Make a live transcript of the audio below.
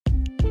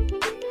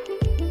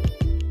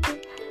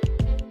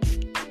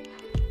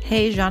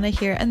Hey, Jana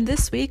here, and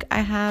this week I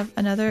have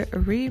another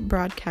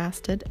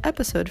rebroadcasted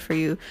episode for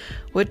you,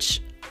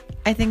 which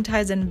I think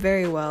ties in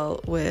very well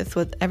with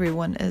what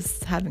everyone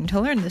is having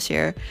to learn this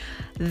year.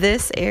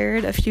 This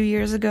aired a few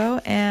years ago,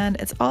 and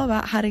it's all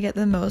about how to get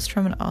the most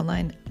from an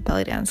online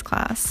belly dance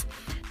class.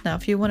 Now,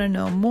 if you want to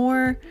know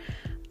more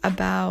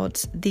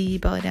about the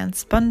belly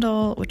dance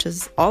bundle, which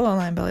is all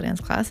online belly dance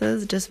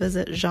classes, just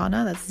visit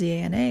Jana, that's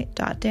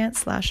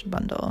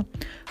ZANA.dance/bundle.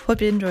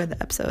 Hope you enjoyed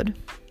the episode.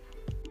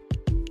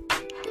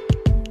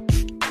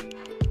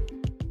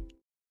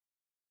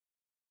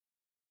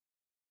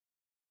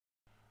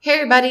 Hey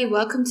everybody,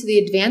 welcome to the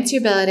Advance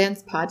Your Belly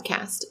Dance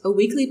podcast, a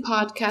weekly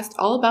podcast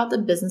all about the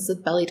business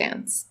of belly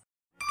dance.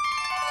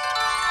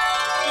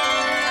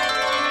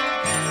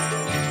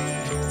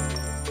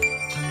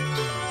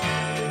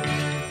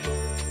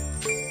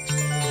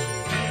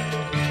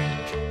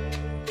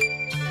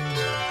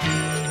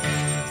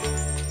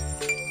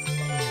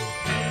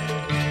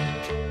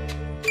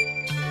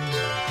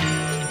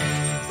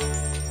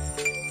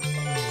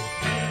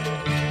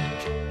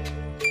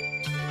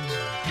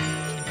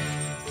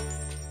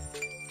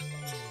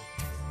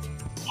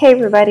 Hey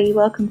everybody,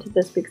 welcome to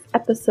this week's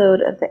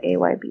episode of the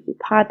AYBD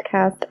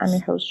podcast. I'm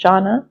your host,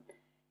 Jana,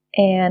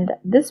 and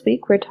this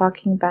week we're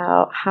talking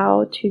about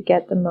how to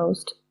get the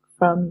most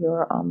from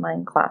your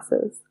online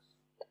classes.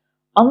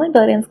 Online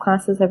belly dance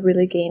classes have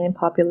really gained in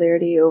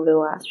popularity over the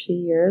last few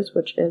years,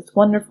 which is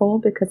wonderful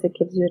because it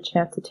gives you a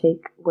chance to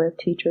take with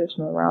teachers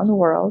from around the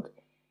world,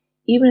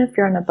 even if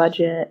you're on a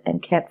budget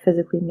and can't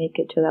physically make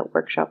it to that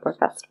workshop or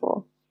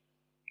festival.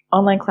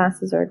 Online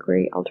classes are a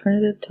great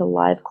alternative to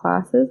live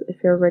classes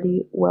if you're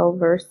already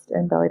well-versed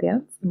in belly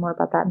dance. More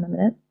about that in a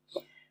minute.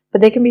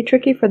 But they can be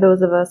tricky for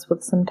those of us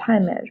with some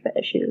time management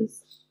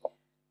issues.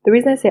 The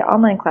reason I say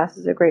online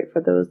classes are great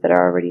for those that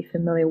are already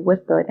familiar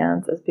with belly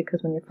dance is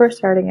because when you're first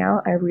starting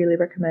out, I really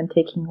recommend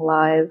taking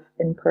live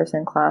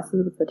in-person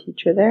classes with a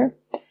teacher there,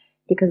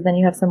 because then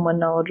you have someone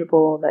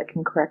knowledgeable that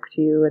can correct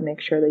you and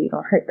make sure that you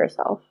don't hurt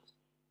yourself.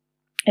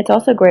 It's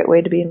also a great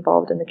way to be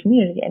involved in the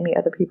community and meet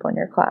other people in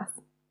your class.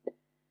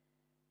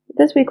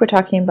 This week we're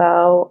talking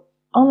about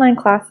online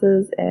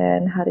classes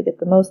and how to get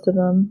the most of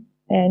them,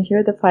 and here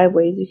are the 5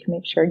 ways you can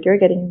make sure you're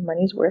getting your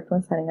money's worth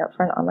when signing up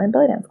for an online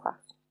belly dance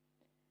class.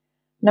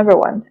 Number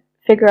 1,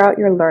 figure out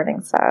your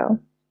learning style.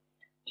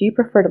 Do you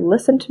prefer to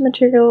listen to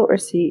material or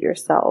see it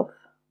yourself?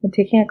 When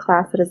taking a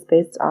class that is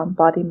based on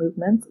body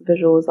movements,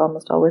 visual is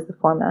almost always the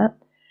format,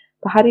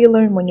 but how do you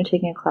learn when you're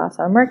taking a class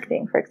on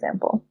marketing, for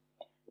example?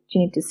 Do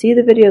you need to see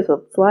the videos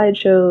with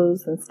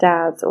slideshows and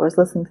stats, or is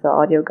listening to the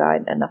audio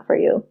guide enough for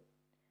you?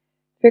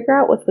 Figure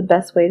out what's the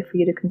best way for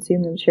you to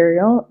consume the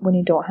material when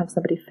you don't have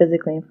somebody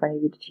physically in front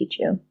of you to teach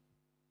you.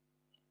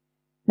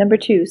 Number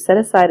 2, set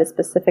aside a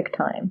specific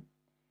time.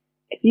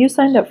 If you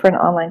signed up for an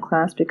online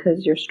class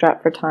because you're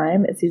strapped for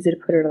time, it's easy to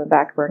put it on the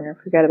back burner and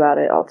forget about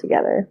it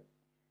altogether.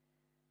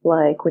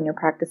 Like when you're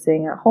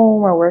practicing at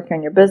home or working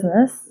on your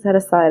business, set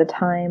aside a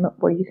time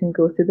where you can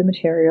go through the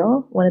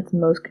material when it's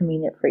most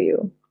convenient for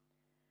you.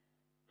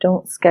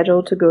 Don't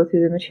schedule to go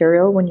through the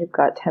material when you've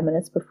got 10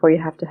 minutes before you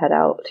have to head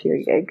out to your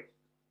gig.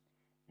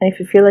 And if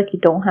you feel like you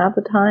don't have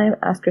the time,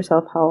 ask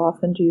yourself how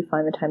often do you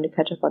find the time to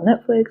catch up on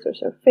Netflix or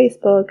surf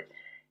Facebook,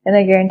 and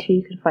I guarantee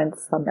you can find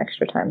some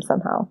extra time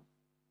somehow.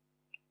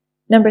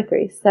 Number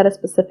 3, set a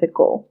specific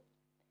goal.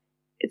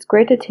 It's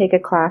great to take a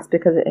class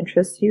because it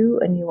interests you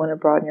and you want to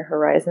broaden your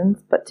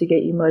horizons, but to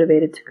get you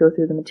motivated to go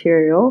through the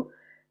material,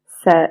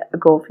 set a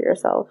goal for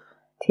yourself.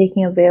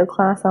 Taking a veil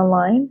class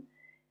online,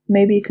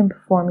 maybe you can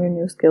perform your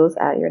new skills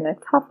at your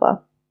next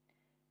hafla.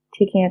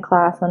 Taking a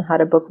class on how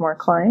to book more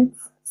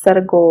clients, set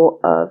a goal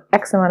of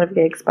X amount of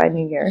gigs by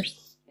New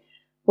Year's.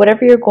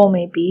 Whatever your goal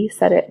may be,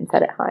 set it and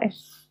set it high.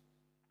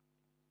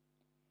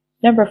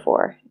 Number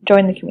 4,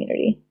 join the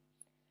community.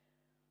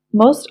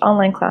 Most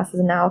online classes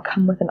now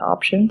come with an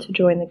option to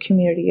join the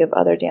community of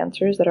other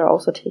dancers that are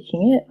also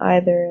taking it,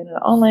 either in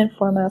an online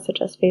format such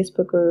as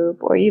Facebook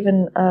group or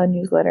even a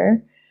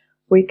newsletter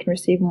where you can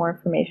receive more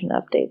information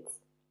updates.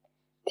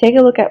 Take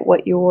a look at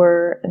what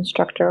your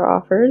instructor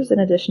offers in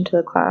addition to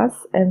the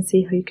class and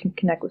see how you can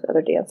connect with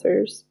other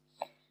dancers.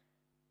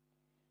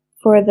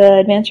 For the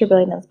Advance Your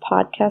Belly Dance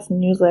podcast and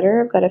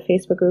newsletter, I've got a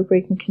Facebook group where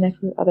you can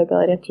connect with other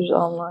belly dancers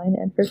online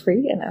and for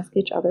free and ask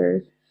each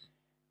other,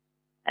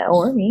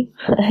 or me,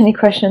 any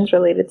questions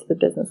related to the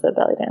business of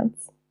belly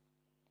dance.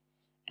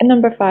 And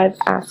number 5,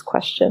 ask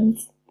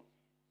questions.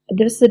 A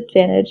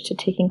disadvantage to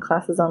taking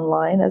classes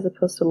online as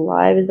opposed to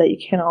live is that you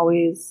can't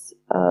always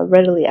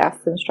readily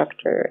ask the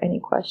instructor any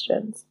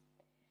questions.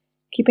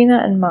 Keeping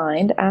that in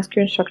mind, ask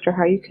your instructor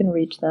how you can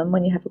reach them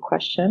when you have a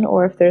question,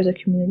 or if there's a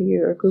community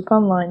or a group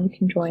online you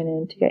can join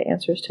in to get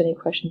answers to any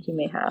questions you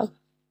may have.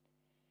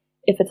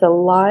 If it's a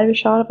live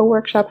shot of a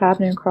workshop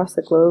happening across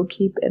the globe,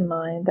 keep in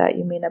mind that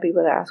you may not be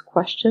able to ask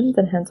questions,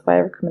 and hence why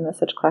I recommend that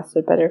such classes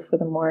are better for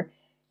the more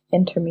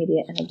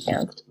intermediate and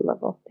advanced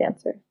level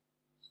dancer.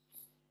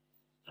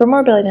 For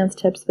more belly dance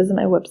tips, visit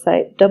my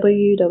website,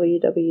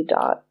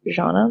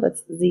 www.jana,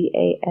 that's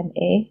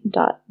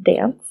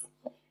ZANA.dance.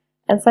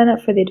 and sign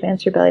up for the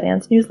Advance Your Belly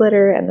Dance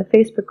newsletter and the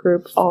Facebook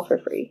group, all for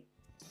free.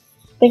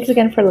 Thanks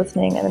again for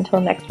listening, and until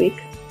next week,